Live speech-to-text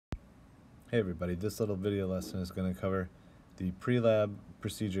Hey everybody, this little video lesson is going to cover the pre-lab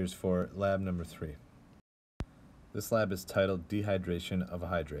procedures for lab number 3. This lab is titled Dehydration of a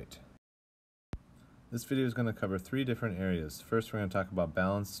Hydrate. This video is going to cover 3 different areas. First, we're going to talk about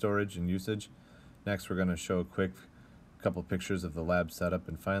balance, storage, and usage. Next, we're going to show a quick couple pictures of the lab setup.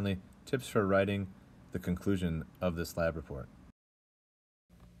 And finally, tips for writing the conclusion of this lab report.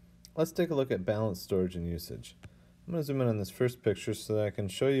 Let's take a look at balance, storage, and usage. I'm going to zoom in on this first picture so that I can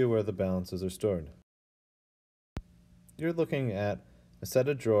show you where the balances are stored. You're looking at a set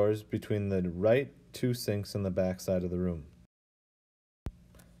of drawers between the right 2 sinks in the back side of the room.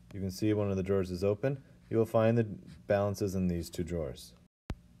 You can see one of the drawers is open. You will find the balances in these 2 drawers.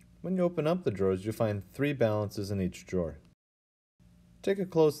 When you open up the drawers, you'll find 3 balances in each drawer. Take a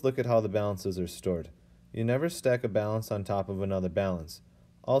close look at how the balances are stored. You never stack a balance on top of another balance.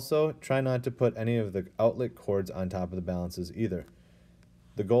 Also, try not to put any of the outlet cords on top of the balances either.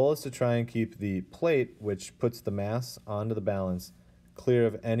 The goal is to try and keep the plate, which puts the mass onto the balance, clear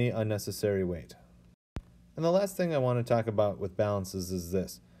of any unnecessary weight. And the last thing I want to talk about with balances is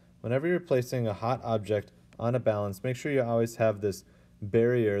this. Whenever you're placing a hot object on a balance, make sure you always have this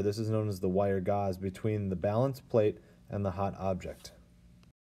barrier, this is known as the wire gauze, between the balance plate and the hot object.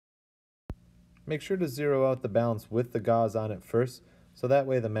 Make sure to zero out the balance with the gauze on it first, so that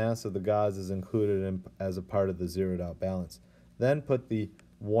way the mass of the gauze is included as a part of the zeroed out balance. Then put the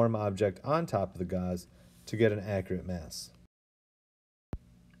warm object on top of the gauze to get an accurate mass.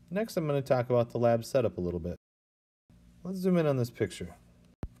 Next, I'm going to talk about the lab setup a little bit. Let's zoom in on this picture.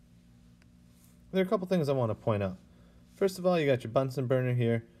 There are a couple things I want to point out. First of all, you got your Bunsen burner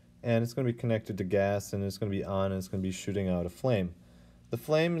here, and it's going to be connected to gas, and it's going to be on, and it's going to be shooting out a flame. The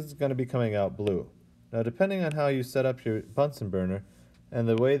flame is going to be coming out blue. Now, depending on how you set up your Bunsen burner, and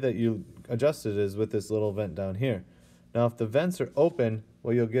the way that you adjust it is with this little vent down here. Now, if the vents are open,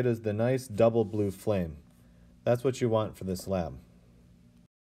 what you'll get is the nice double blue flame. That's what you want for this lab.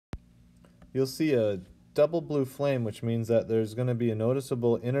 You'll see a double blue flame, which means that there's going to be a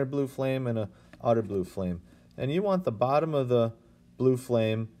noticeable inner blue flame and an outer blue flame. And you want the bottom of the blue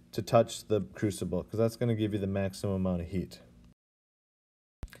flame to touch the crucible, because that's going to give you the maximum amount of heat.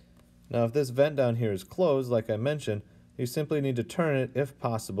 Now, if this vent down here is closed, like I mentioned, you simply need to turn it if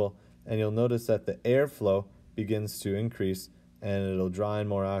possible, and you'll notice that the airflow begins to increase, and it'll draw in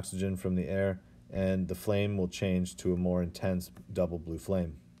more oxygen from the air, and the flame will change to a more intense double blue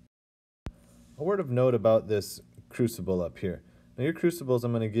flame. A word of note about this crucible up here. Now, your crucibles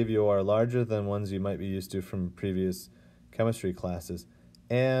I'm going to give you are larger than ones you might be used to from previous chemistry classes,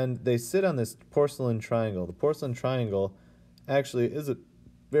 and they sit on this porcelain triangle. The porcelain triangle actually is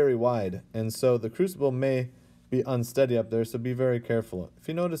very wide, and so the crucible may be unsteady up there, so be very careful. If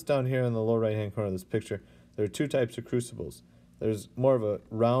you notice down here in the lower right hand corner of this picture, there are 2 types of crucibles. There's more of a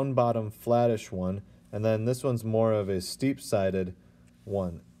round bottom flattish one, and then this one's more of a steep sided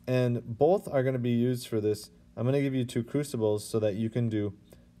one. And both are going to be used for this. I'm going to give you 2 crucibles so that you can do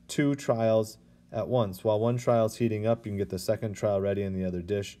 2 trials at once. While one trial is heating up, you can get the second trial ready in the other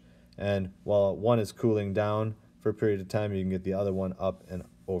dish, and while one is cooling down for a period of time, you can get the other one up and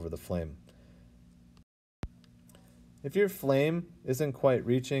over the flame. If your flame isn't quite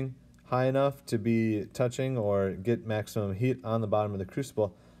reaching high enough to be touching or get maximum heat on the bottom of the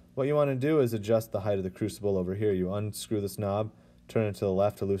crucible, what you want to do is adjust the height of the crucible over here. You unscrew this knob, turn it to the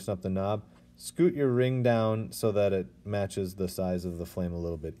left to loosen up the knob, scoot your ring down so that it matches the size of the flame a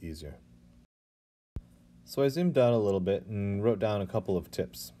little bit easier. So I zoomed out a little bit and wrote down a couple of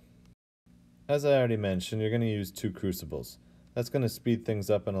tips. As I already mentioned, you're going to use 2 crucibles. That's going to speed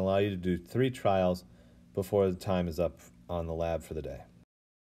things up and allow you to do 3 trials before the time is up on the lab for the day.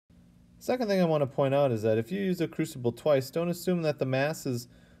 Second thing I want to point out is that if you use a crucible twice, don't assume that the mass is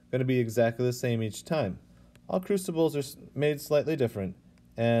going to be exactly the same each time. All crucibles are made slightly different,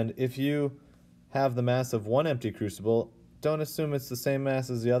 and if you have the mass of one empty crucible, don't assume it's the same mass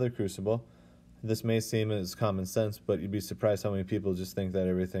as the other crucible. This may seem as common sense, but you'd be surprised how many people just think that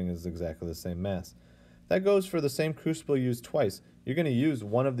everything is exactly the same mass. That goes for the same crucible used twice. You're going to use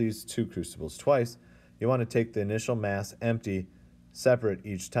one of these 2 crucibles twice. You want to take the initial mass empty separate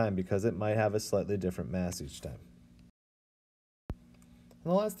each time because it might have a slightly different mass each time. And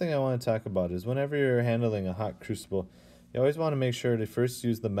the last thing I want to talk about is whenever you're handling a hot crucible, you always want to make sure to first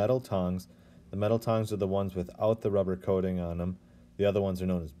use the metal tongs. The metal tongs are the ones without the rubber coating on them. The other ones are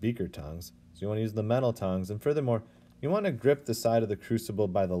known as beaker tongs. So you want to use the metal tongs, and furthermore, you want to grip the side of the crucible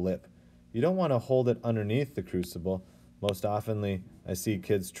by the lip. You don't want to hold it underneath the crucible. Most oftenly, I see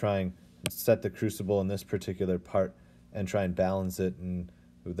kids trying to set the crucible in this particular part and try and balance it, and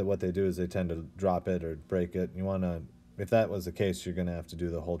what they do is they tend to drop it or break it. You want to If that was the case, you're going to have to do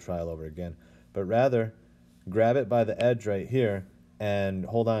the whole trial over again. But rather, grab it by the edge right here and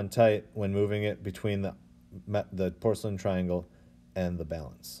hold on tight when moving it between the porcelain triangle and the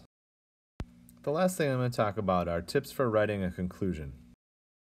balance. The last thing I'm going to talk about are tips for writing a conclusion.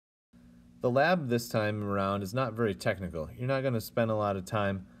 The lab this time around is not very technical. You're not going to spend a lot of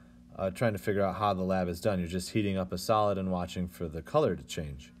time trying to figure out how the lab is done. You're just heating up a solid and watching for the color to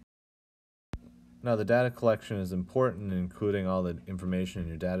change. Now, the data collection is important, including all the information in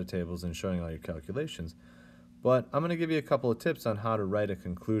your data tables and showing all your calculations. But I'm going to give you a couple of tips on how to write a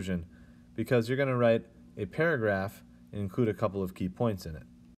conclusion, because you're going to write a paragraph and include a couple of key points in it.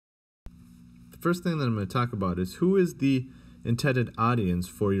 The first thing that I'm going to talk about is who is the intended audience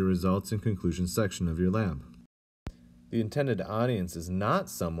for your results and conclusions section of your lab. The intended audience is not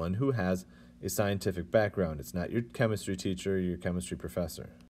someone who has a scientific background. It's not your chemistry teacher or your chemistry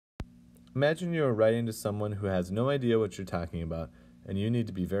professor. Imagine you're writing to someone who has no idea what you're talking about, and you need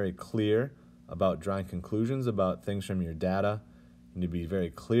to be very clear about drawing conclusions about things from your data. You need to be very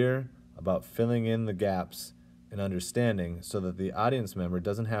clear about filling in the gaps and understanding so that the audience member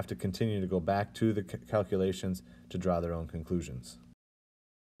doesn't have to continue to go back to the calculations to draw their own conclusions.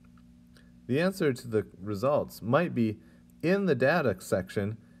 The answer to the results might be in the data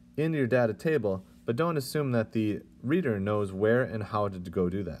section, in your data table, but don't assume that the reader knows where and how to go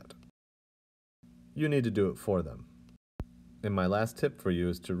do that. You need to do it for them. And my last tip for you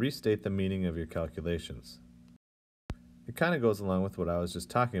is to restate the meaning of your calculations. It kind of goes along with what I was just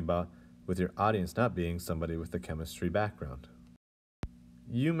talking about with your audience not being somebody with a chemistry background.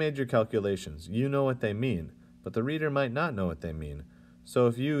 You made your calculations. You know what they mean, but the reader might not know what they mean. So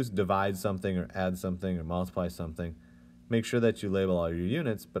if you divide something or add something or multiply something, make sure that you label all your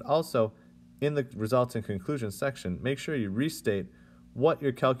units, but also in the results and conclusions section, make sure you restate what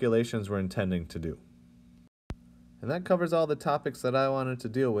your calculations were intending to do. And that covers all the topics that I wanted to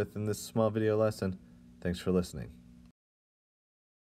deal with in this small video lesson. Thanks for listening.